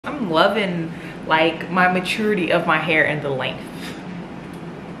I'm loving like my maturity of my hair and the length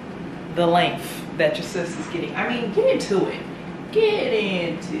that your sis is getting. I mean, get into it.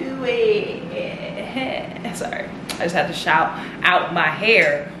 Sorry, I just had to shout out my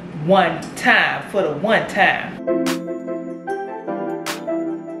hair one time for the one time.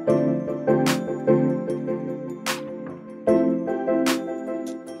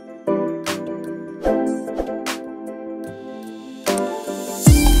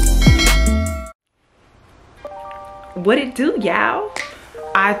 What it do, y'all?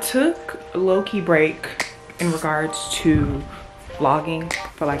 I took a low-key break in regards to vlogging. I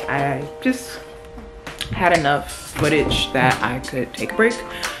feel like I just had enough footage that I could take a break.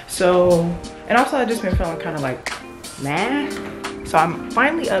 So, and also I just been feeling kind of like nah. So I'm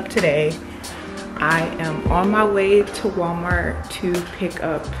finally up today. I am on my way to Walmart to pick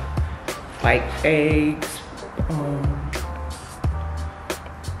up like eggs,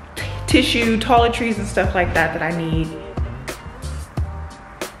 tissue, toiletries and stuff like that I need.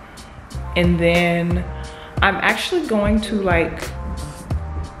 And then I'm actually going to like,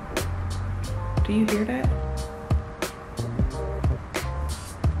 do you hear that?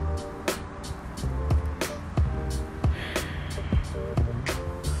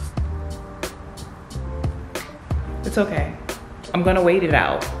 It's okay. I'm gonna wait it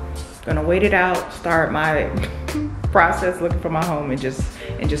out. Start my process looking for my home and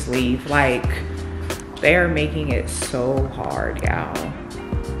just leave. Like, they're making it so hard, y'all.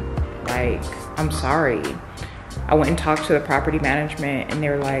 Like, I'm sorry. I went and talked to the property management and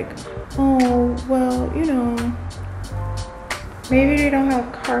they're like, oh, well, you know, maybe they don't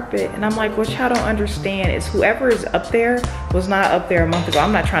have carpet. And I'm like, what y'all don't understand is whoever is up there was not up there a month ago.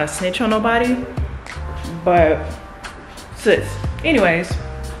 I'm not trying to snitch on nobody, but sis. Anyways,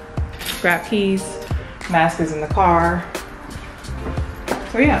 grab keys, mask is in the car.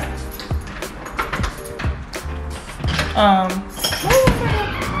 So yeah.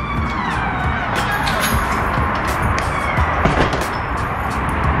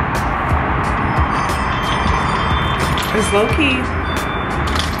 It's low key.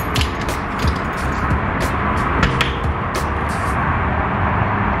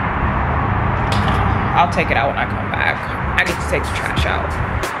 I'll take it out when I come back. I need to take the trash out.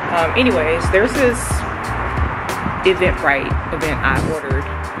 Anyways, there's this Eventbrite event I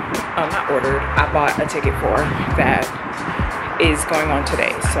bought a ticket for that is going on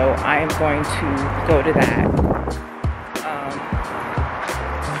today. So I'm going to go to that.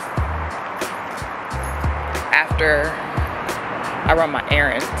 After I run my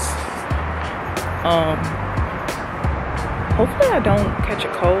errands. Hopefully I don't catch a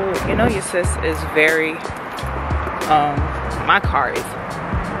cold. You know, your sis is very, my car is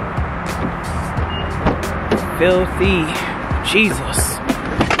filthy. Jesus.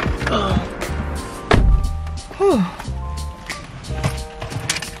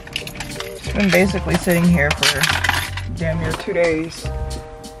 It's been basically sitting here for damn near 2 days.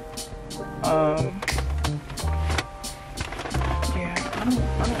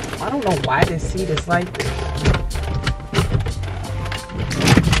 I don't know why this seat is like this.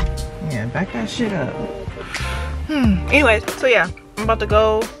 Yeah, back that shit up. Anyways, so yeah, I'm about to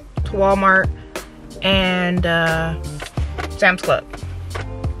go to Walmart and Sam's Club.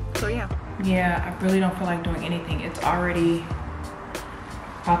 So yeah. Yeah, I really don't feel like doing anything. It's already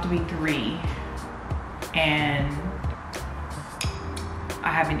about to be 3 and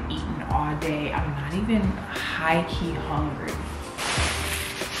I haven't eaten all day. I'm not even high-key hungry.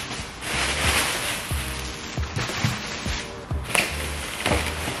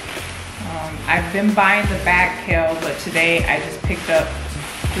 I've been buying the bag kale, but today I just picked up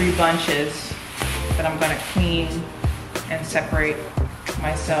 3 bunches that I'm gonna clean and separate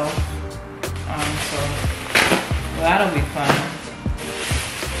myself. So well, that'll be fun.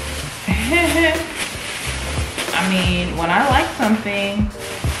 I mean, when I like something,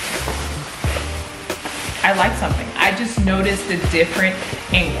 I like something. I just noticed the difference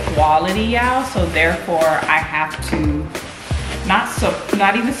in quality, y'all. So therefore, I have to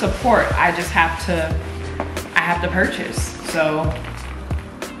not even support. I just have to purchase. So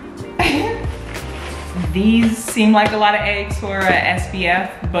these seem like a lot of eggs for a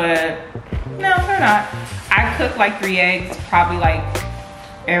SPF, but no, they're not. I cook like 3 eggs probably like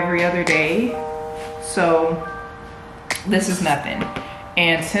every other day. So this is nothing.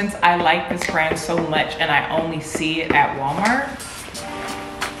 And since I like this brand so much and I only see it at Walmart,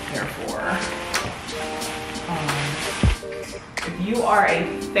 therefore, if you are a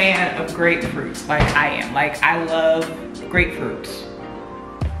fan of grapefruits like I am, like I love grapefruits.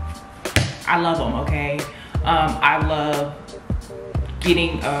 I love them, okay? I love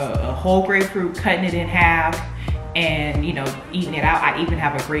getting a whole grapefruit, cutting it in half, and you know, eating it out. I even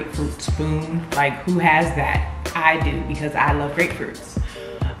have a grapefruit spoon. Like, who has that? I do, because I love grapefruits.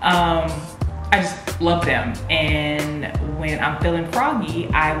 I just love them. And when I'm feeling froggy,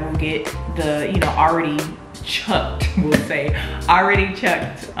 I will get the, you know, already chucked, we'll say, already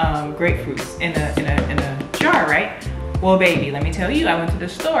chucked grapefruits in a jar, right? Well, baby, let me tell you, I went to the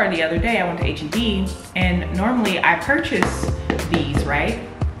store the other day. I went to H-E-B, and normally I purchase these, right?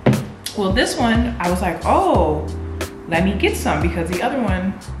 Well, this one, I was like, oh, let me get some, because the other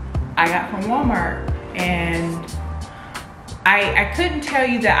one I got from Walmart, and I couldn't tell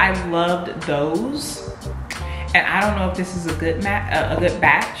you that I loved those. And I don't know if this is a good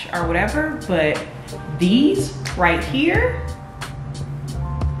batch or whatever, but these right here,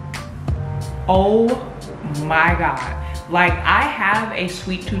 oh my God. Like, I have a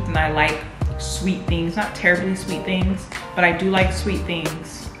sweet tooth and I like sweet things, not terribly sweet things, but I do like sweet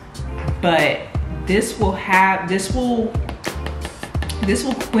things. But this will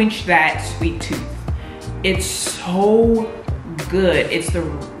quench that sweet tooth. It's so good. It's the,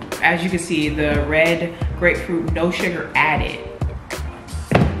 as you can see, the red grapefruit, no sugar added.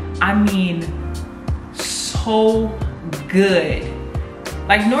 I mean, so good.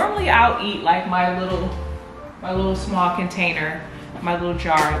 Like, normally I'll eat like my little small container, my little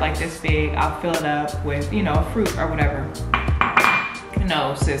jar like this big. I'll fill it up with, you know, fruit or whatever.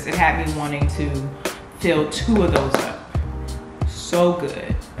 No, sis, it had me wanting to fill 2 of those up. So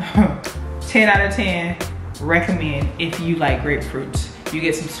good. 10 out of 10, recommend if you like grapefruits. You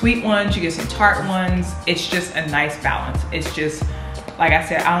get some sweet ones, you get some tart ones. It's just a nice balance. It's just, like I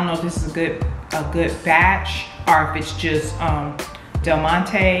said, I don't know if this is a good batch or if it's just Del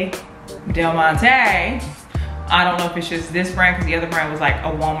Monte. I don't know if it's just this brand, because the other brand was like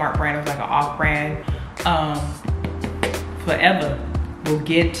a Walmart brand. It was like an off brand. Forever will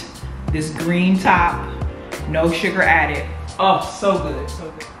get this green top, no sugar added. Oh, so good,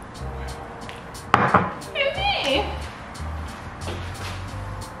 so good.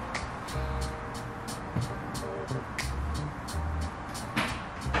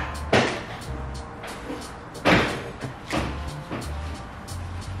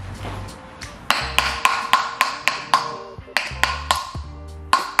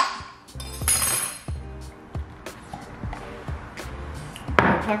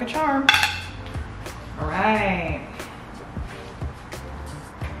 Like a charm. All right.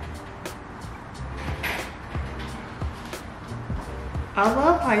 I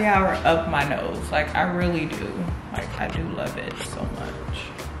love how y'all are up my nose. Like, I really do. Like, I do love it so much.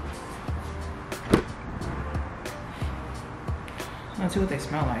 Let's see what they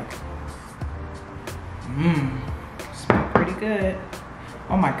smell like. Smell pretty good.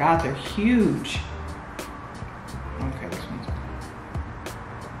 Oh my God, they're huge. Okay, this one's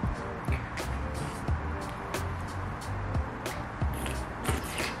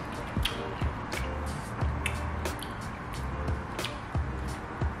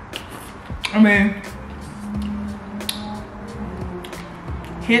I mean,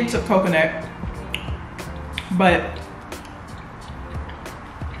 hints of coconut, but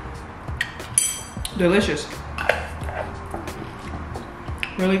delicious.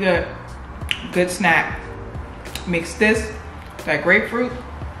 Really good. Good snack. Mix this, that grapefruit,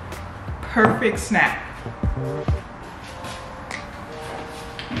 perfect snack.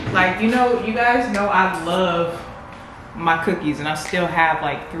 Like, you know, you guys know I love my cookies, and I still have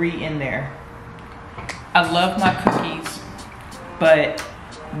like 3 in there. I love my cookies, but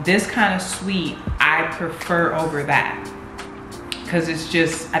this kind of sweet I prefer over that, because it's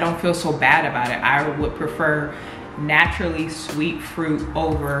just, I don't feel so bad about it. I would prefer naturally sweet fruit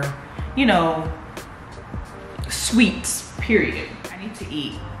over, you know, sweets, period. I need to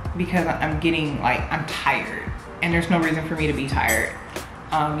eat because I'm getting, like, I'm tired, and there's no reason for me to be tired.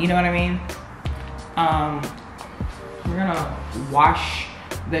 You know what I mean? We're gonna wash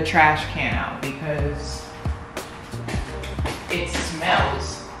the trash can out because it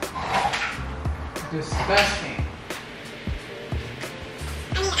smells disgusting.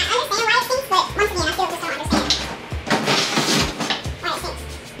 I mean, I understand why it stinks, but once again, I still just don't understand why it stinks.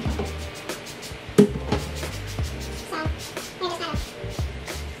 So, we're just gonna,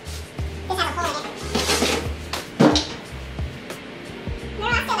 this has a hole in it.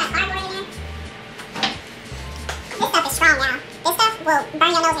 Remember I still got cardboard in there? This stuff is strong, y'all. This stuff will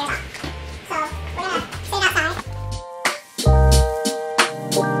burn your nose hairs off. So, we're gonna sit it outside.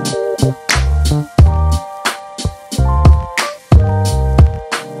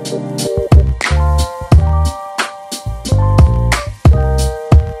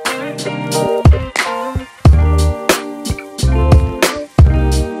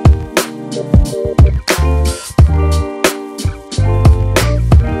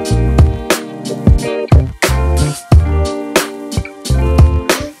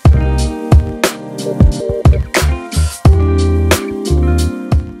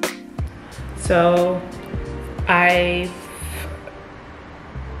 So I've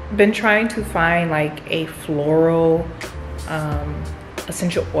been trying to find like a floral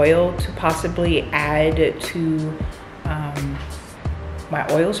essential oil to possibly add to my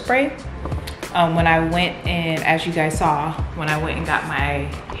oil spray. When I went and, as you guys saw, when I went and got my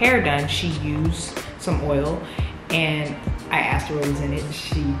hair done, she used some oil and I asked her what was in it.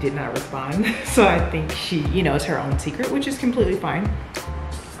 She did not respond. So I think she, you know, it's her own secret, which is completely fine.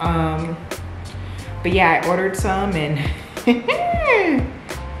 But yeah, I ordered some and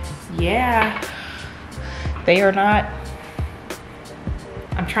yeah, they are not,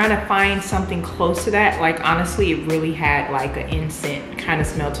 I'm trying to find something close to that. Like honestly, it really had like an incense kind of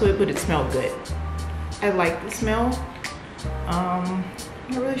smell to it, but it smelled good. I like the smell. I'm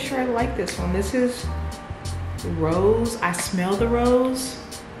not really sure I like this one. This is rose. I smell the rose.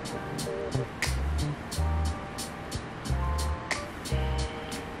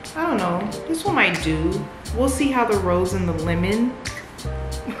 I don't know, this one might do. We'll see how the rose and the lemon.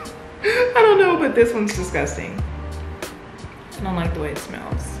 I don't know, but this one's disgusting. I don't like the way it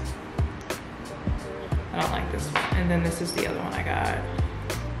smells. I don't like this one. And then this is the other one I got.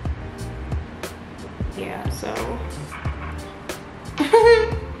 Yeah, so.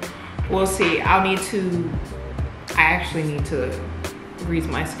 We'll see. I actually need to grease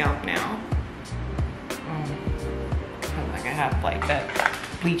my scalp now. Like I have like that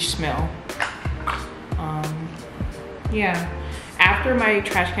bleach smell. Yeah. After my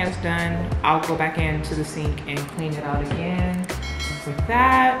trash can's done, I'll go back into the sink and clean it out again with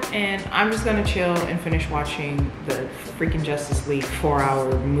that. And I'm just gonna chill and finish watching the freaking Justice League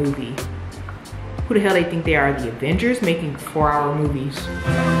 4-hour movie. Who the hell they think they are? The Avengers making 4-hour movies.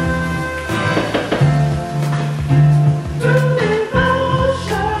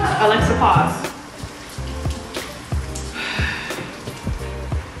 Alexa, pause.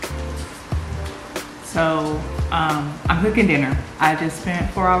 So, I'm cooking dinner. I just spent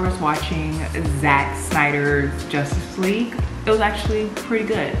 4 hours watching Zack Snyder's Justice League. It was actually pretty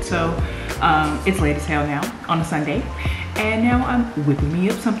good. So, it's late as hell now on a Sunday. And now I'm whipping me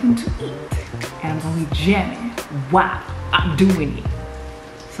up something to eat. And I'm gonna be jamming while I'm doing it.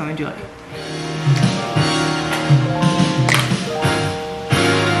 So enjoy.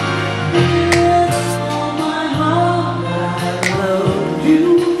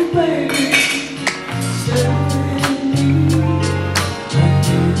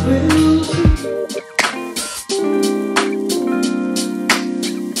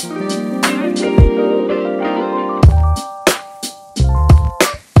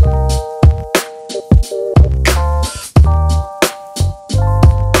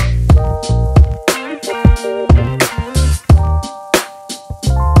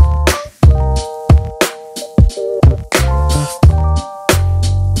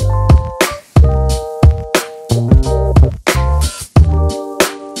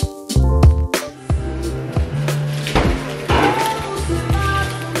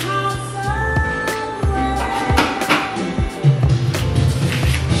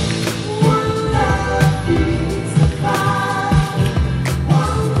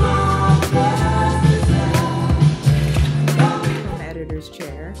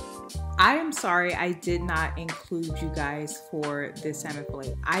 Sorry, I did not include you guys for this salmon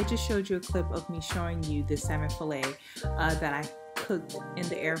fillet. I just showed you a clip of me showing you the salmon fillet that I cooked in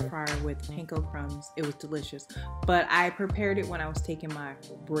the air fryer with panko crumbs. It was delicious, but I prepared it when I was taking my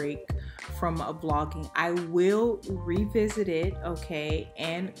break from vlogging. I will revisit it, okay,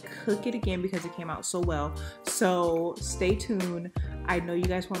 and cook it again because it came out so well. So stay tuned. I know you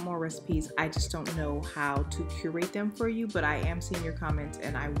guys want more recipes. I just don't know how to curate them for you, but I am seeing your comments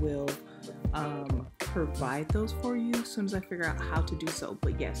and I will provide those for you as soon as I figure out how to do so.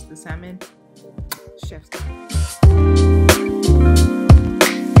 But yes, the salmon, chef's kiss.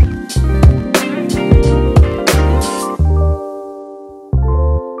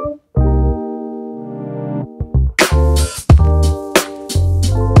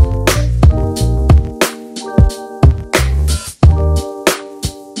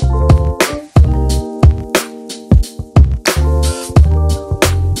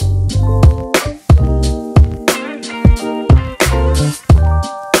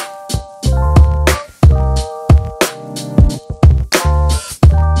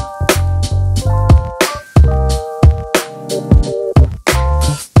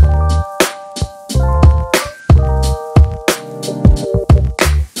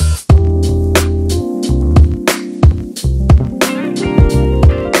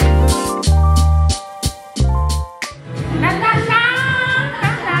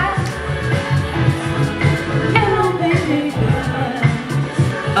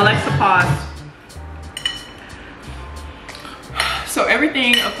 Alexa, pause. So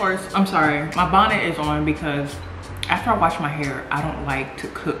everything, of course, I'm sorry, my bonnet is on because after I wash my hair, I don't like to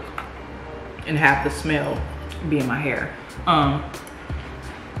cook and have the smell be in my hair.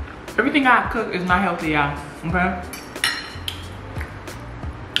 Everything I cook is not healthy, y'all, okay?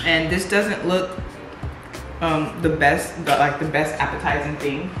 And this doesn't look the best appetizing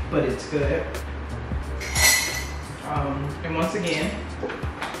thing, but it's good. And once again,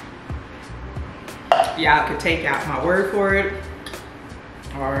 y'all could take out my word for it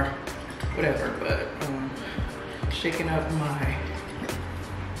or whatever, but shaking up my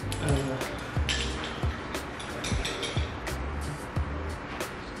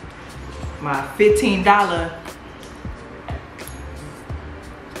 $15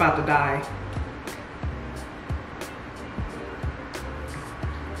 is about to die.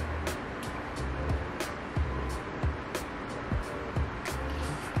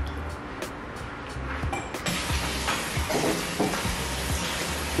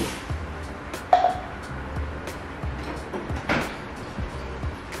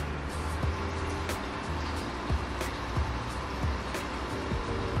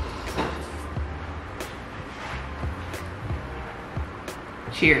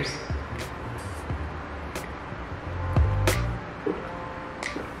 Cheers.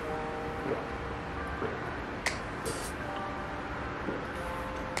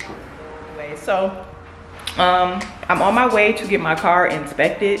 Anyway, so I'm on my way to get my car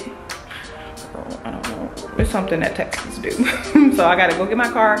inspected. I don't know, it's something that Texans do. So I gotta go get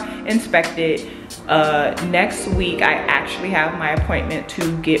my car inspected. Next week I actually have my appointment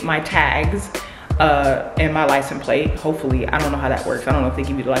to get my tags and my license plate. Hopefully, I don't know how that works. I don't know if they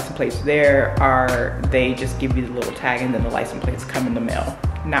give you the license plates there or they just give you the little tag and then the license plates come in the mail.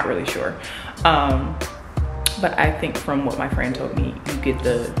 Not really sure. But I think from what my friend told me, you get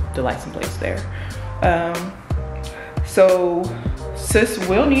the license plates there. So sis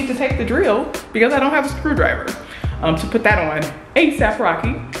will need to take the drill because I don't have a screwdriver to put that on ASAP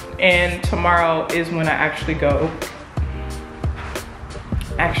Rocky. And tomorrow is when I actually go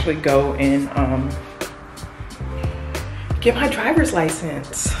and get my driver's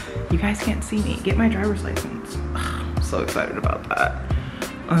license. You guys can't see me. Get my driver's license. I'm so excited about that.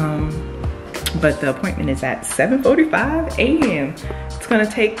 But the appointment is at 7:45 a.m. It's gonna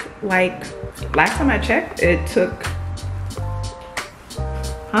take, like, last time I checked, it took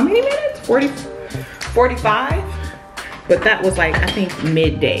how many minutes? 45? But that was like, I think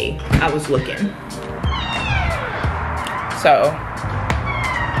midday I was looking. So,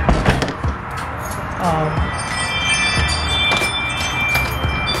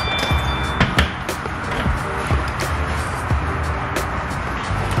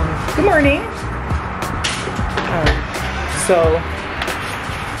 good morning. So,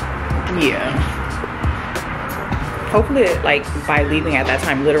 yeah. Hopefully, like, by leaving at that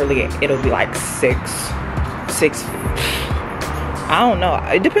time, literally, it'll be like 6. I don't know.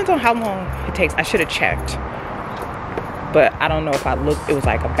 It depends on how long it takes. I should have checked. But I don't know if it was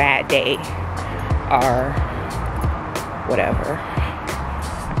like a bad day or whatever.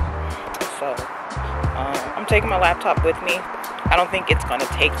 So, I'm taking my laptop with me. I don't think it's gonna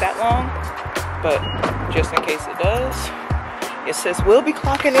take that long, but just in case it does, it says we'll be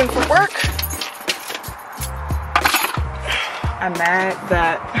clocking in for work. I'm mad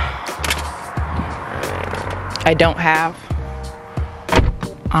that I don't have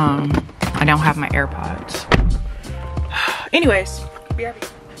my AirPods. Anyways, BRB.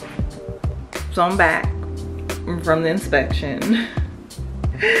 So I'm back from the inspection.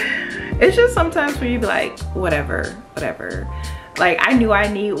 It's just sometimes when you be like, whatever. Like, I knew I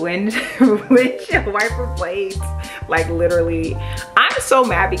need windshield wiper blades. Like, literally, I'm so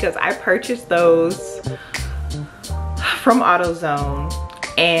mad because I purchased those from AutoZone,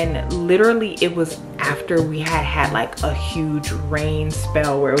 and literally it was after we had like a huge rain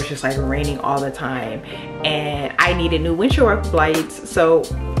spell where it was just like raining all the time, and I needed new windshield wiper blades, so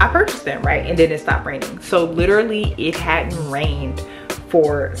I purchased them, right? And then it stopped raining. So literally it hadn't rained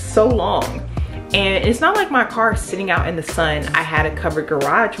for so long, and it's not like my car is sitting out in the sun. I had a covered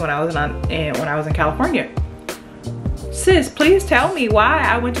garage when I was in California. Sis, please tell me why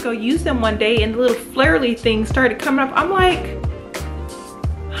I went to go use them one day and the little flare-ly thing started coming up. I'm like,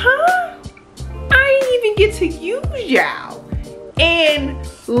 huh? I didn't even get to use y'all. And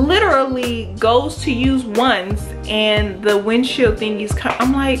literally goes to use once and the windshield thingies come.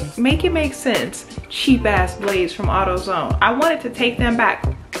 I'm like, make it make sense. Cheap ass blades from AutoZone. I wanted to take them back,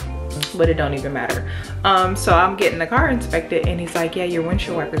 but it don't even matter. So I'm getting the car inspected and he's like, yeah, your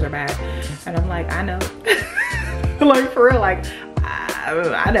windshield wipers are bad. And I'm like, I know. Like, for real, like,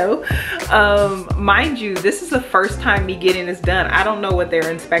 I know. Mind you, this is the first time me getting this done. I don't know what they're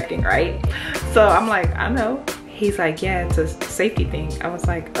inspecting, right? So I'm like, I know. He's like, yeah, it's a safety thing. I was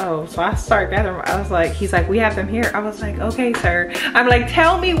like, oh. So I started gathering. I was like, he's like, we have them here. I was like, okay, sir. I'm like,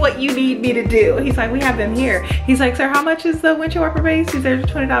 tell me what you need me to do. He's like, we have them here. He's like, sir, how much is the windshield wiper base? He's there,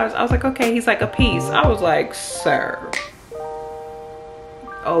 $20. I was like, okay. He's like, a piece. I was like, sir.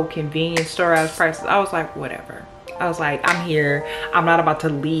 Oh, convenience store ass prices. I was like, whatever. I was like, I'm here. I'm not about to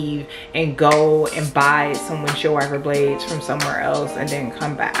leave and go and buy some windshield wiper blades from somewhere else and then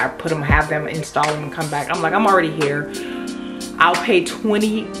come back. I put them, have them install them and come back. I'm like, I'm already here. I'll pay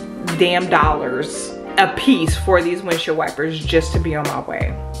 $20 damn a piece for these windshield wipers just to be on my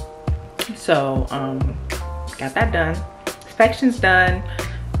way. So, got that done. Inspection's done.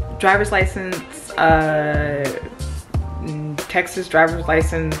 Driver's license, Texas driver's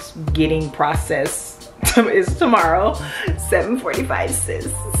license getting processed is tomorrow, 7:45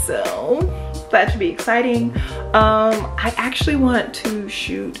 sis. So that should be exciting. I actually want to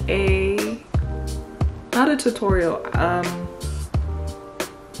shoot not a tutorial. I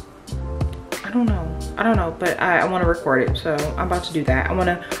don't know, but I want to record it, so I'm about to do that. I want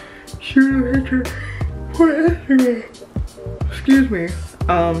to shoot a picture for Instagram. Excuse me.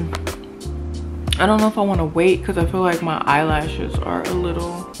 I don't know if I want to wait because I feel like my eyelashes are a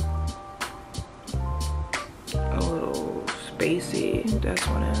little spacey. This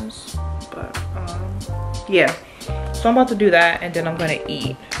one is, but yeah. So I'm about to do that and then I'm gonna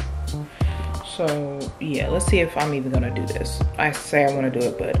eat. So yeah, let's see if I'm even gonna do this. I say I want to do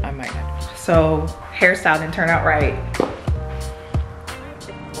it, but I might not. So hairstyle didn't turn out right.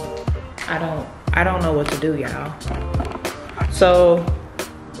 I don't know what to do, y'all. So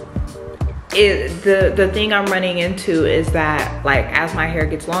the thing I'm running into is that, like, as my hair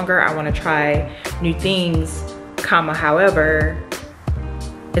gets longer, I want to try new things, however,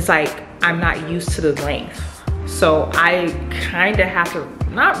 it's like I'm not used to the length. So I kind of have to,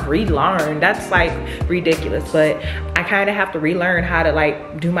 not relearn, that's like ridiculous, but I kind of have to relearn how to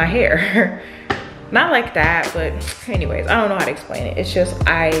like do my hair. Not like that, but anyways, I don't know how to explain it. It's just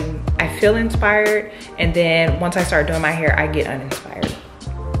I feel inspired, and then once I start doing my hair, I get uninspired.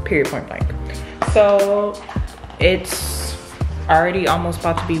 Period, point blank. So it's already almost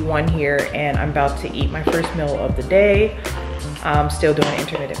about to be 1 here, and I'm about to eat my first meal of the day. I'm still doing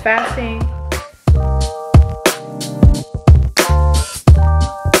intermittent fasting.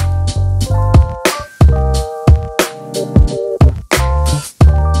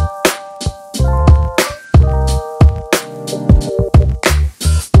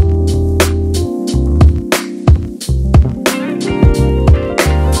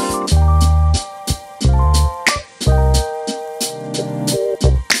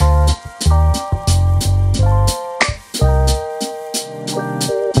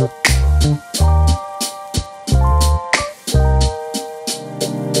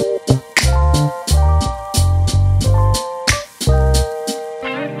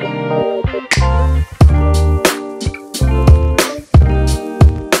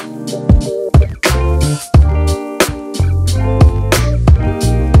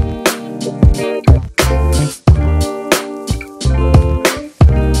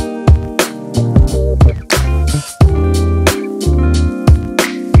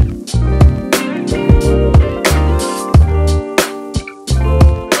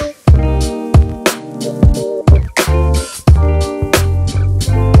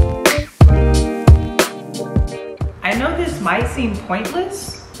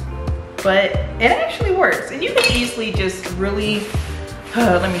 Pointless, but it actually works, and you can easily just really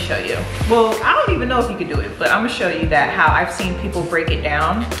let me show you. Well, I don't even know if you could do it, but I'm gonna show you that how I've seen people break it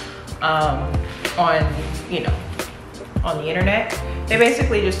down on, you know, on the internet. They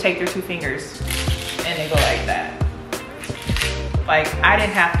basically just take their 2 fingers and they go like that. Like, I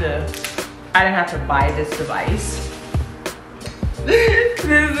didn't have to buy this device.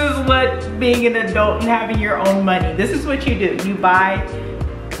 This is what being an adult and having your own money. This is what you do. You buy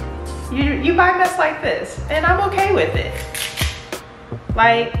mess like this, and I'm okay with it.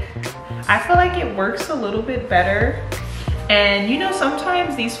 Like, I feel like it works a little bit better. And you know,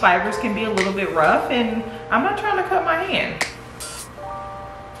 sometimes these fibers can be a little bit rough, and I'm not trying to cut my hand.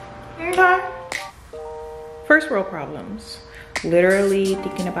 Okay. First world problems. Literally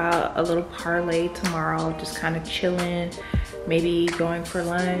thinking about a little parlay tomorrow, just kind of chilling, maybe going for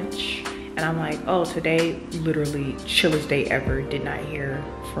lunch. And I'm like, oh, today, literally chillest day ever. Did not hear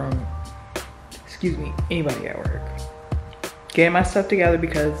from, excuse me, anybody at work. Getting my stuff together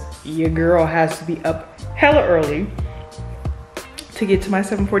because your girl has to be up hella early to get to my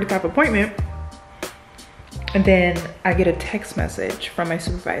 7:45 appointment. And then I get a text message from my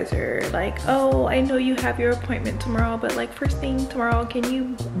supervisor like, oh, I know you have your appointment tomorrow, but like first thing tomorrow, can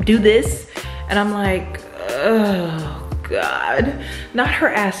you do this? And I'm like, oh God, not her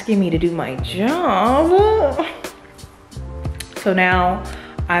asking me to do my job. So now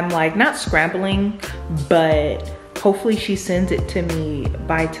I'm like not scrambling, but hopefully she sends it to me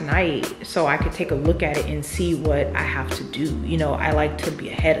by tonight so I could take a look at it and see what I have to do. You know, I like to be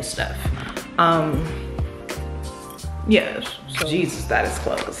ahead of stuff. Yes, so Jesus, that is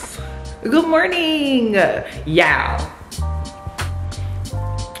close. Good morning. Yeah.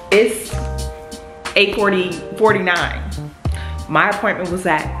 It's 8:49. My appointment was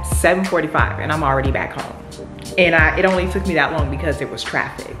at 7:45 and I'm already back home. And it only took me that long because there was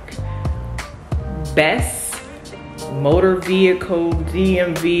traffic. Best motor vehicle,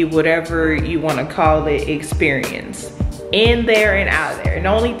 DMV, whatever you want to call it, experience. In there and out of there. It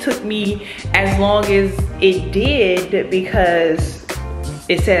only took me as long as it did because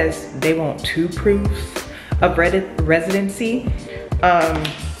it says they want 2 proofs of residency.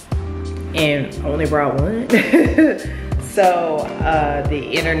 And only brought 1. So the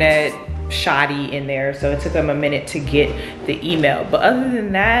internet shoddy in there, so it took them a minute to get the email. But other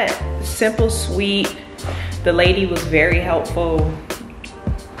than that, simple, sweet. The lady was very helpful.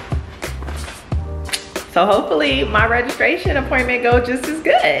 So hopefully my registration appointment goes just as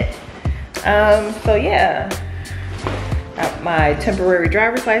good. So yeah, got my temporary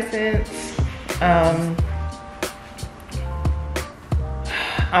driver's license.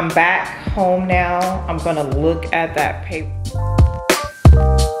 I'm back home now. I'm gonna look at that paper.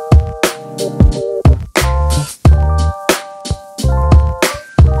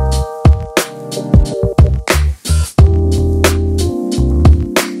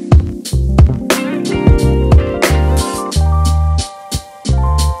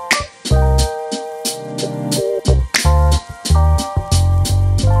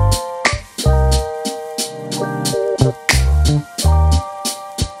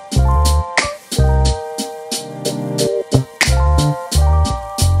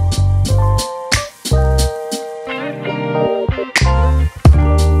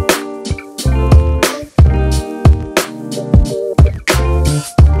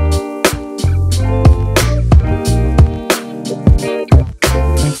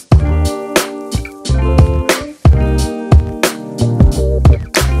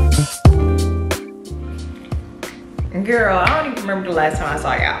 Girl, I don't even remember the last time I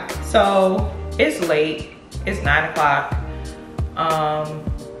saw y'all. So it's late, it's 9 o'clock. I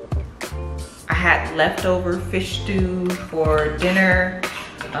had leftover fish stew for dinner.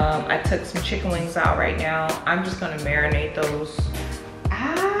 I took some chicken wings out right now. I'm just gonna marinate those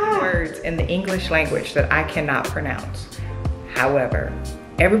words in the English language that I cannot pronounce. However,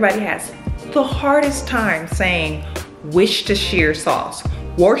 everybody has the hardest time saying Worcestershire sauce.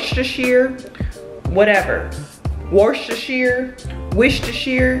 Worcestershire, whatever. Worcestershire,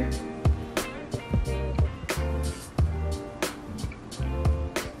 Worcestershire.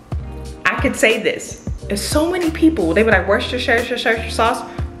 I could say this. There's so many people, they be like Worcestershire sauce,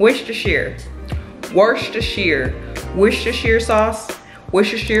 Worcestershire, Worcestershire, Worcestershire sauce,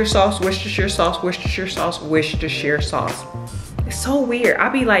 Worcestershire sauce, Worcestershire sauce, Worcestershire sauce, Worcestershire sauce. It's so weird.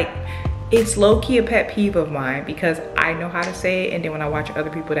 I'll be like, it's low-key a pet peeve of mine because I know how to say it, and then when I watch other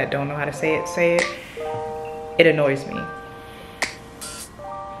people that don't know how to say it, it annoys me.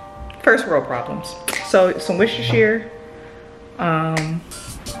 First world problems. So some Worcestershire,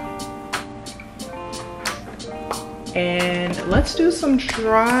 and let's do some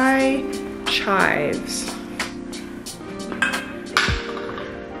dry chives.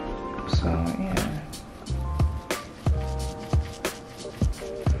 So yeah.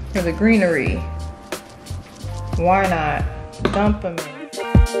 For the greenery, why not dump them in?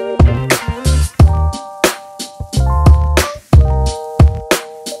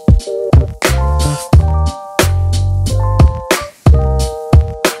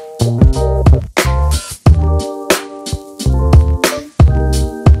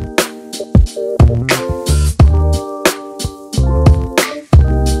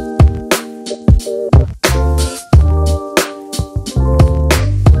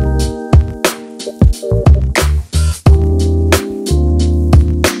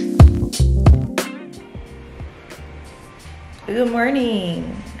 Good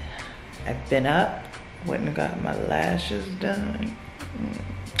morning. I've been up, went and got my lashes done.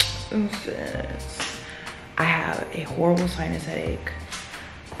 I have a horrible sinus headache.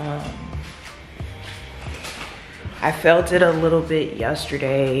 I felt it a little bit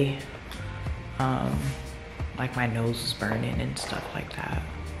yesterday. Like my nose is burning and stuff like that.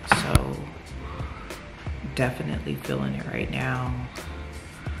 So definitely feeling it right now.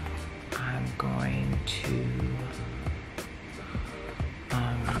 I'm going to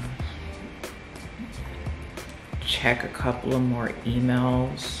check a couple of more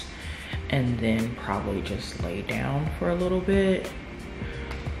emails and then probably just lay down for a little bit.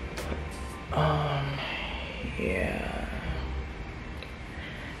 Yeah.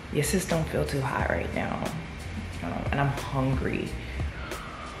 Yes, this don't feel too hot right now. And I'm hungry.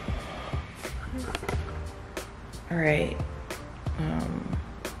 All right,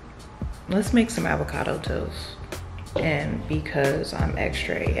 let's make some avocado toast. And because I'm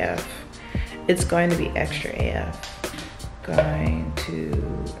extra AF, it's going to be extra AF. Going to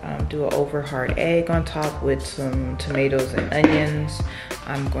do an over hard egg on top with some tomatoes and onions.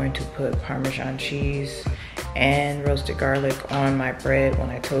 I'm going to put Parmesan cheese and roasted garlic on my bread when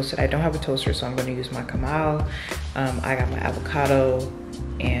I toast it. I don't have a toaster, so I'm going to use my Kamal. I got my avocado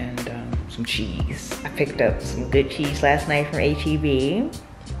and some cheese. I picked up some good cheese last night from HEB.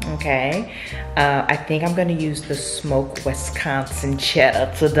 Okay, I think I'm gonna use the smoked Wisconsin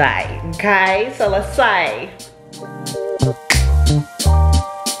cheddar today. Okay, so let's say.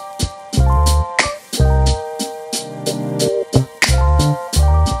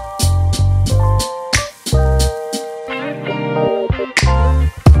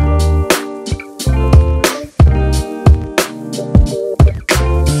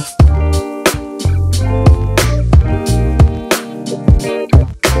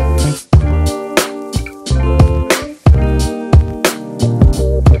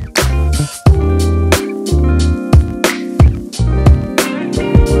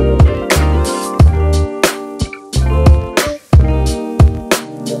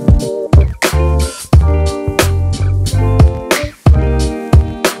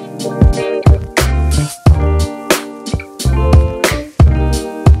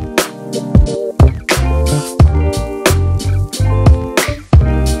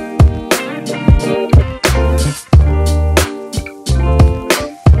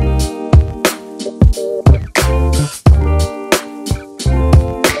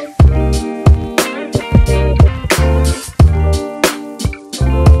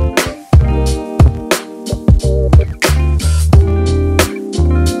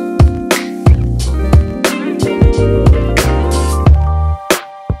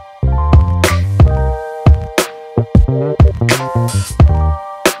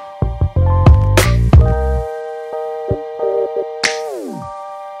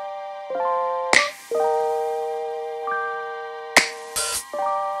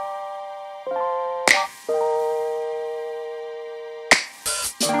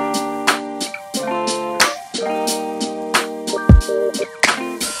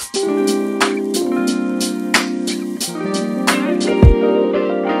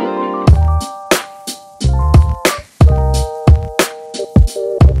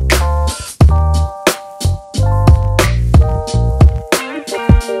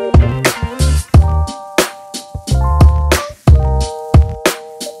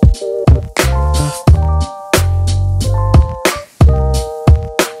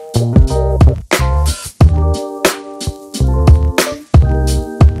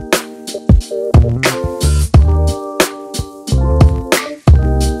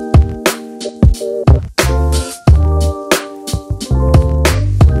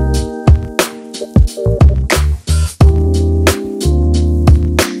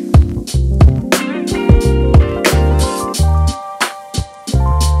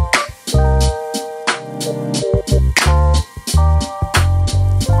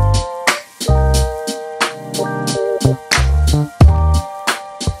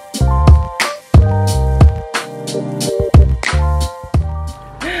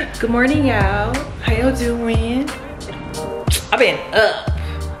 Good morning, y'all. How y'all doing? I've been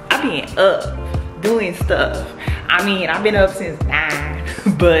up doing stuff. I mean, I've been up since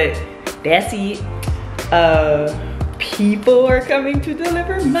 9, but that's it. People are coming to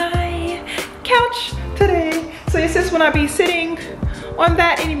deliver my couch today. So it's just when I be sitting on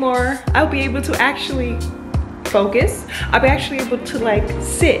that anymore, I'll be able to actually focus. I'll be actually able to like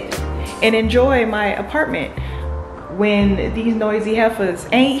sit and enjoy my apartment when these noisy heifers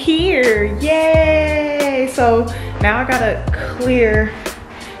ain't here. Yay! So now I gotta clear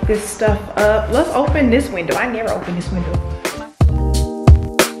this stuff up. Let's open this window. I never open this window.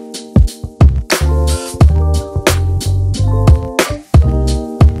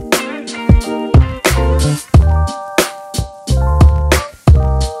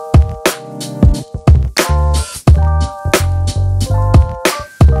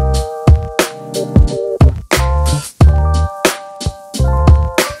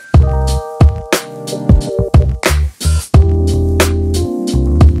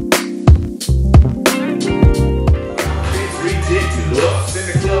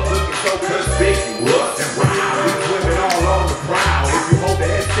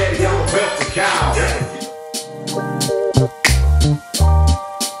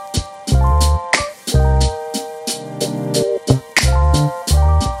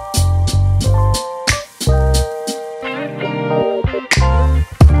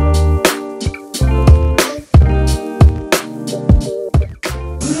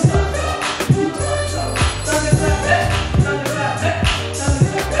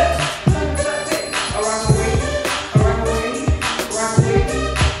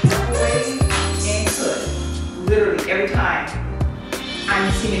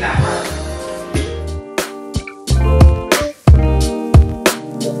 that part.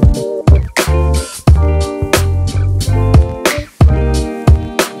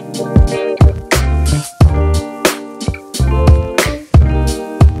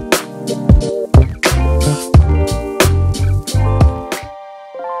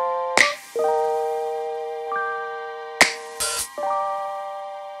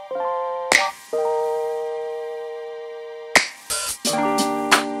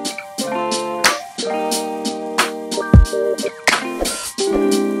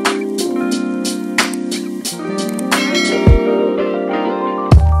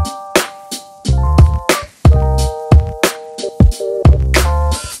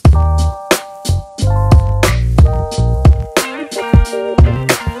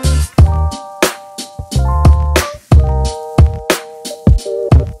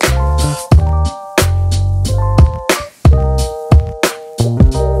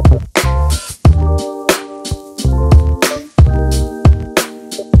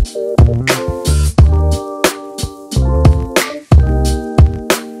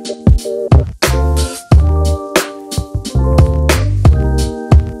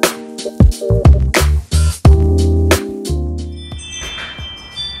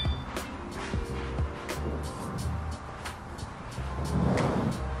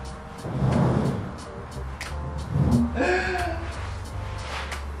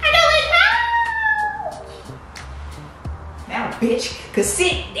 Bitch could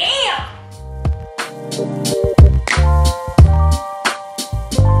sit down.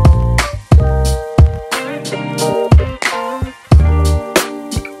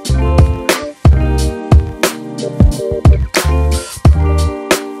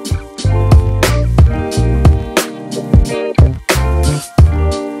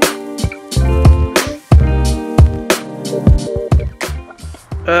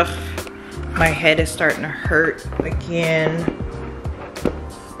 Ugh, my head is starting to hurt again.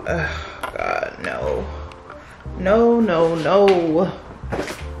 God, no. No, no, no.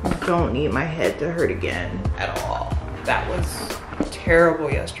 I don't need my head to hurt again at all. That was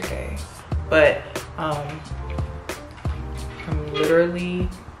terrible yesterday. But I'm literally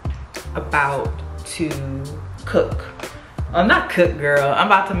about to cook. Well, not cook, girl. I'm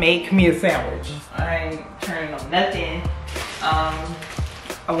about to make me a sandwich. I ain't turning on nothing.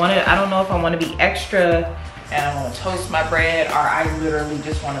 I don't know if I want to be extra and I want to toast my bread, or I literally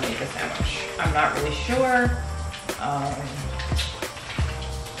just want to make a sandwich. I'm not really sure.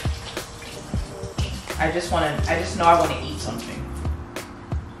 I just know I want to eat something,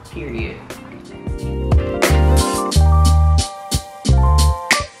 period.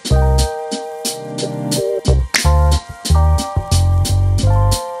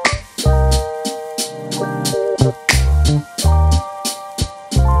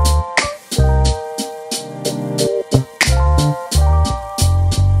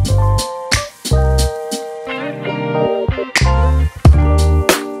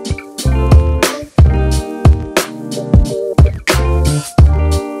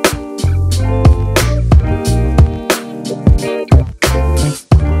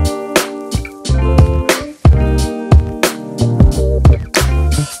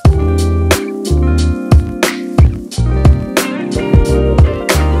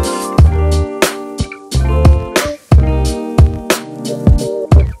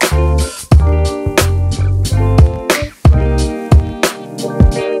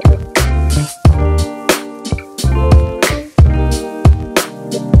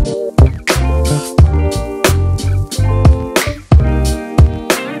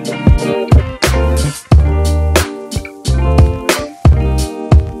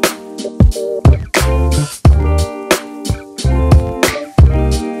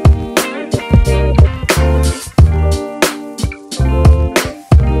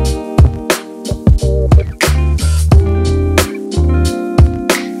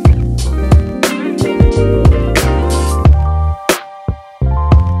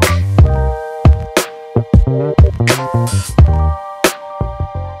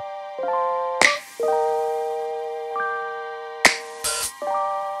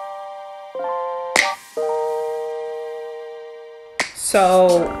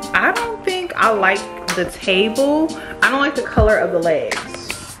 So I don't think I like the table. I don't like the color of the legs.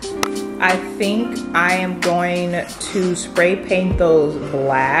 I think I am going to spray paint those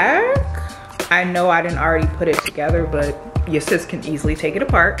black. I know I didn't already put it together, but your sis can easily take it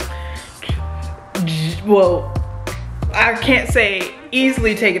apart. Well, I can't say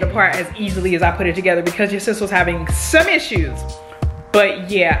easily take it apart as easily as I put it together because your sis was having some issues. But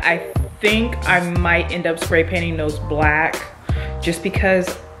yeah, I think I might end up spray painting those black just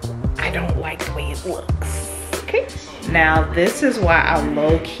because don't like the way it looks. Okay. Now this is why I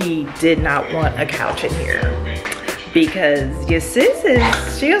low-key did not want a couch in here, because your sis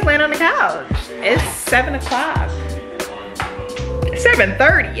she was laying on the couch. It's 7 o'clock.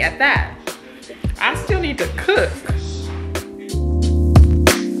 7:30 at that. I still need to cook.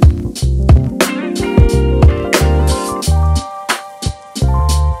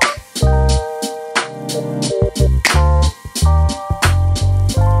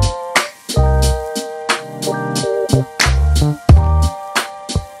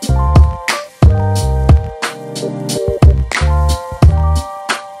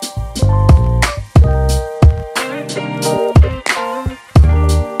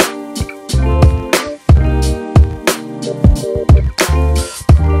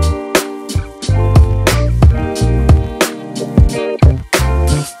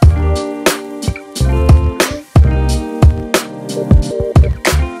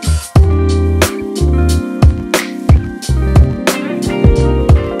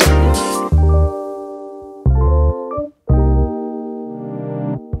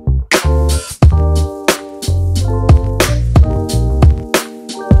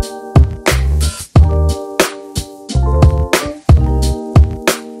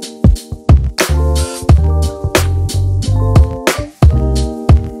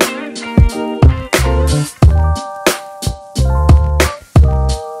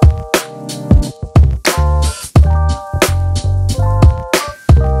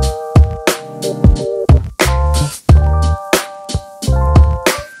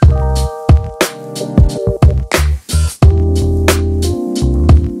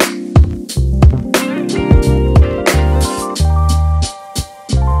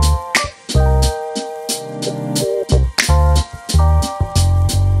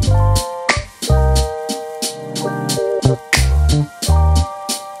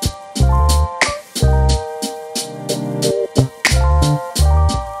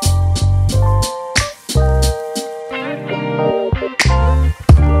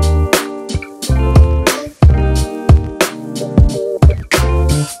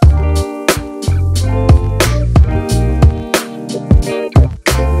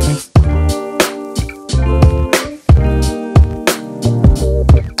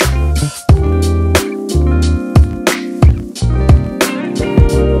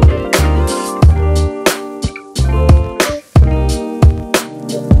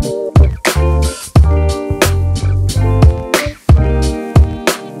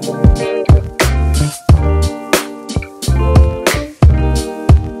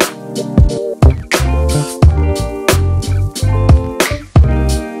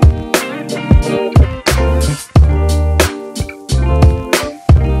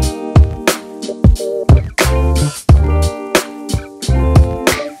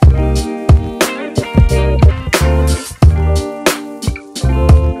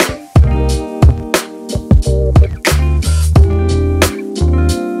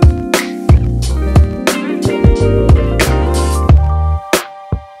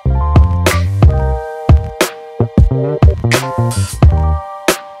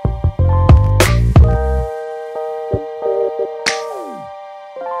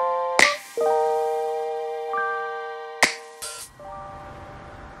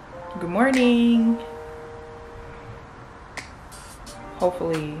 Good morning.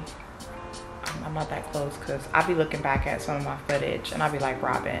 Hopefully I'm not that close, because I'll be looking back at some of my footage and I'll be like,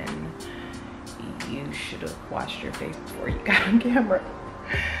 Robin, you should have washed your face before you got on camera.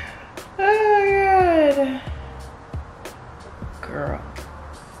 Oh God. Girl,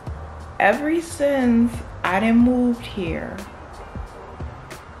 ever since I done moved here,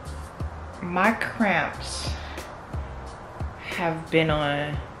 my cramps have been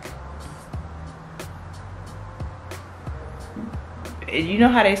on. You know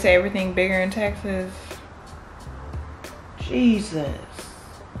how they say everything bigger in Texas? Jesus.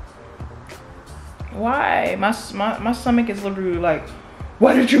 Why? My stomach is literally like,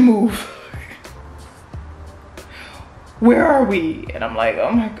 why did you move? Where are we? And I'm like,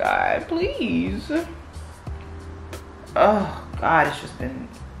 oh my God, please. Oh God, it's just been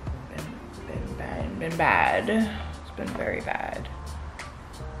bad. It's been very bad.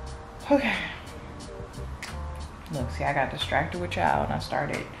 Okay. Look, see, I got distracted with y'all and I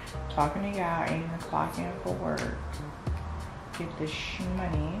started talking to y'all, aiming to clock in for work. Get this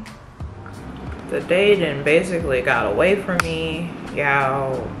money. The day then basically got away from me.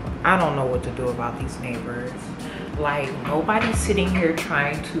 Y'all, I don't know what to do about these neighbors. Like, nobody's sitting here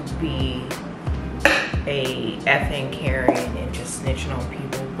trying to be a effing Karen and just snitching on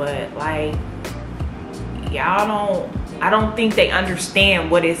people, but like, y'all don't I don't think they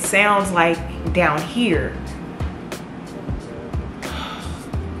understand what it sounds like down here.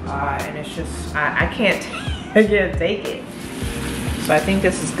 And it's just, I can't take it. So I think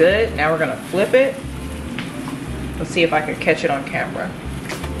this is good. Now we're gonna flip it. Let's see if I can catch it on camera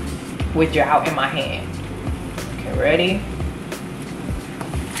with you out in my hand. Okay, ready?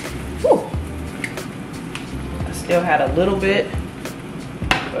 Whew. I still had a little bit,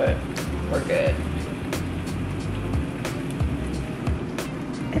 but we're good.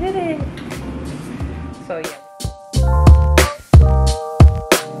 So yeah.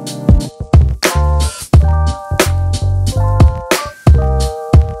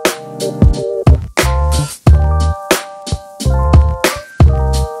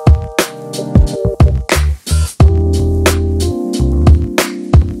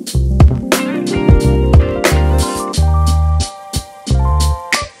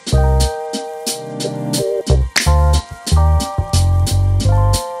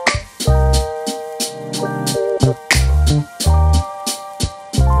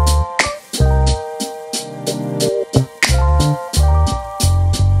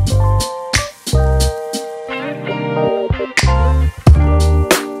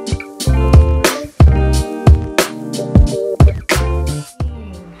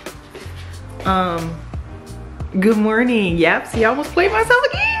 Good morning. Yep, see, I almost played myself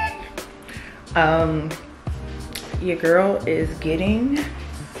again. Your girl is getting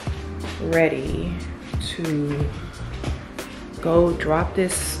ready to go drop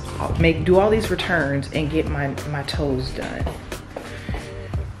this, do all these returns and get my toes done.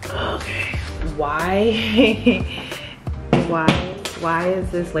 Okay, why is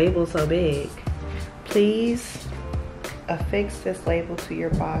this label so big? Please affix this label to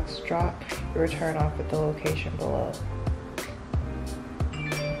your box. Drop your return off at the location below.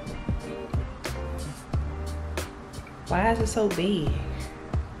 Why is it so big?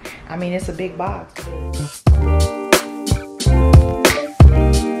 I mean, it's a big box.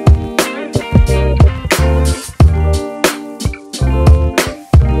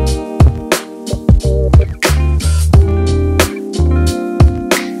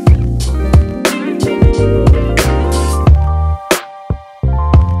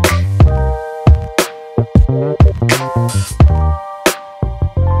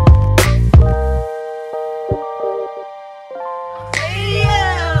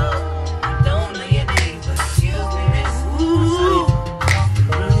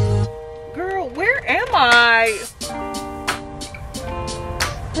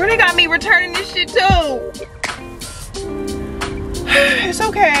 Where they got me returning this shit too? It's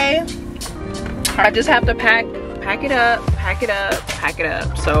okay. I just have to pack it up.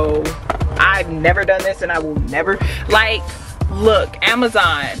 So I've never done this and I will never, like, look,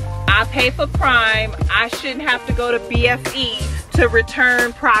 Amazon, I pay for Prime. I shouldn't have to go to BFE to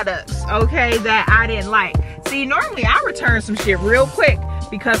return products, okay, that I didn't like. See, normally I return some shit real quick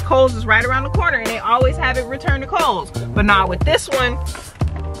because Kohl's is right around the corner and they always have it returned to Kohl's. But not with this one.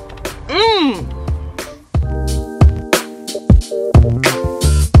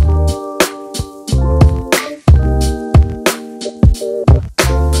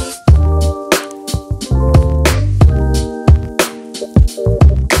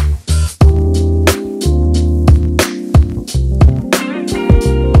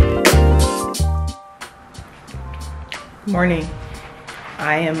 Morning.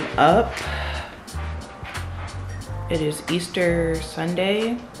 I am up. It is Easter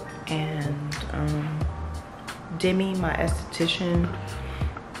Sunday, and Demi, my esthetician,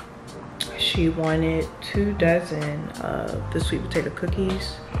 she wanted 2 dozen of the sweet potato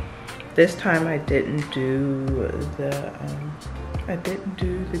cookies. This time I didn't do the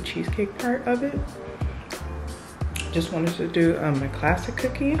cheesecake part of it. Just wanted to do my classic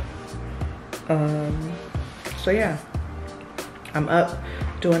cookie. So yeah, I'm up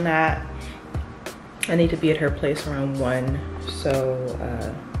doing that. I need to be at her place around 1, so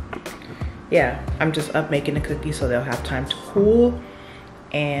yeah, I'm just up making the cookies so they'll have time to cool,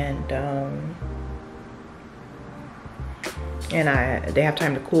 and they have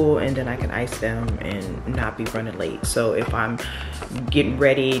time to cool, and then I can ice them and not be running late. So if I'm getting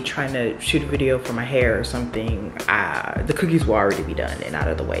ready, trying to shoot a video for my hair or something, the cookies will already be done and out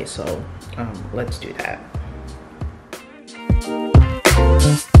of the way. So let's do that.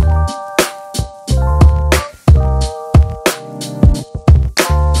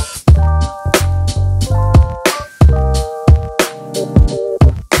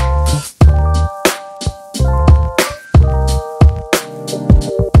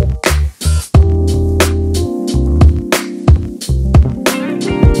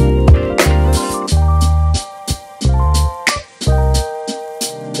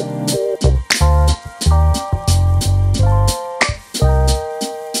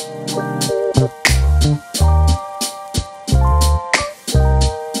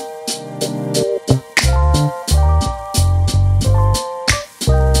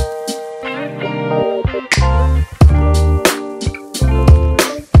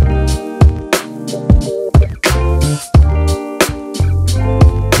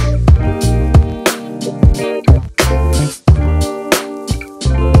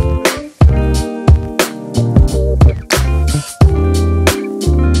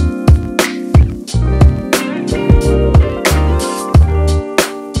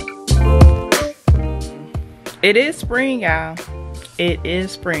 It is spring, y'all. It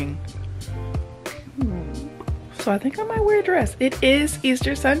is spring. So I think I might wear a dress. It is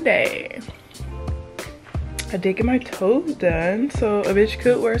Easter Sunday. I did get my toes done, so a bitch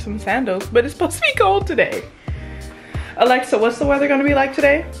could wear some sandals, but it's supposed to be cold today. Alexa, what's the weather gonna be like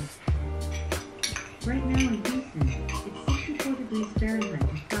today? Right now in Houston, it's 64 degrees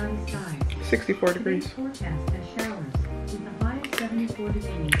Fahrenheit with cloudy skies. 64 degrees. Today's forecast has showers with a high of 74 degrees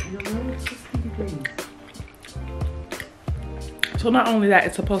and a low of 60 degrees. So not only that,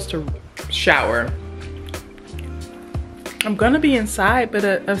 it's supposed to shower. I'm gonna be inside, but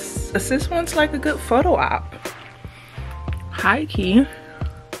a sis wants like a good photo op. High key.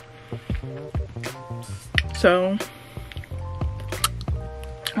 So,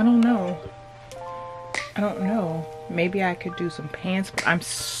 I don't know. Maybe I could do some pants, but I'm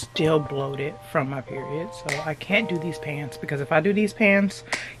still bloated from my period. So I can't do these pants because if I do these pants,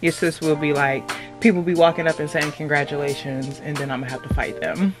 your sis will be like, people be walking up and saying congratulations, and then I'm gonna have to fight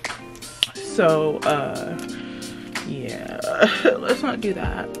them. So, yeah, let's not do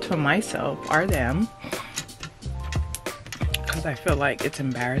that to myself or them because I feel like it's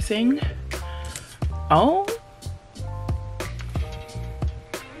embarrassing. Oh,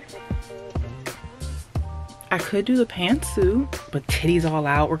 I could do the pantsuit, but titties all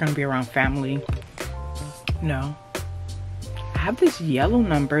out. We're gonna be around family. No. I have this yellow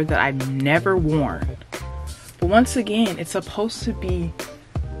number that I've never worn. But once again, it's supposed to be,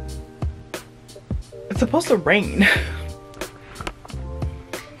 it's supposed to rain.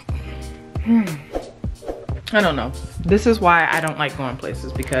 I don't know. This is why I don't like going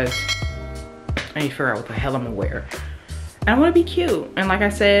places, because I need to figure out what the hell I'm gonna wear. And I wanna be cute. And like I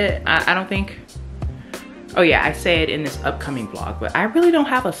said, I don't think, oh yeah, I said in this upcoming vlog, but I really don't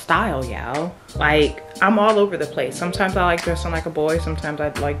have a style, y'all. Like, I'm all over the place. Sometimes I like dressing like a boy, sometimes I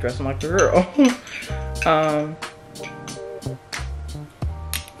like dressing like a girl.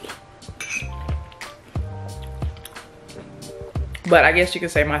 But I guess you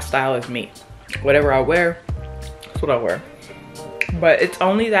could say my style is me. Whatever I wear, that's what I wear. But it's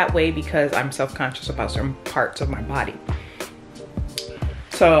only that way because I'm self-conscious about certain parts of my body.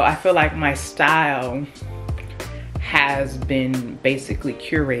 So I feel like my style has been basically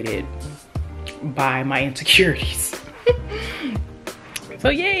curated by my insecurities. So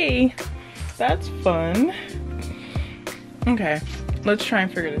yay, that's fun. Okay, let's try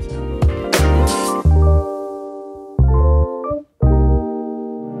and figure this out.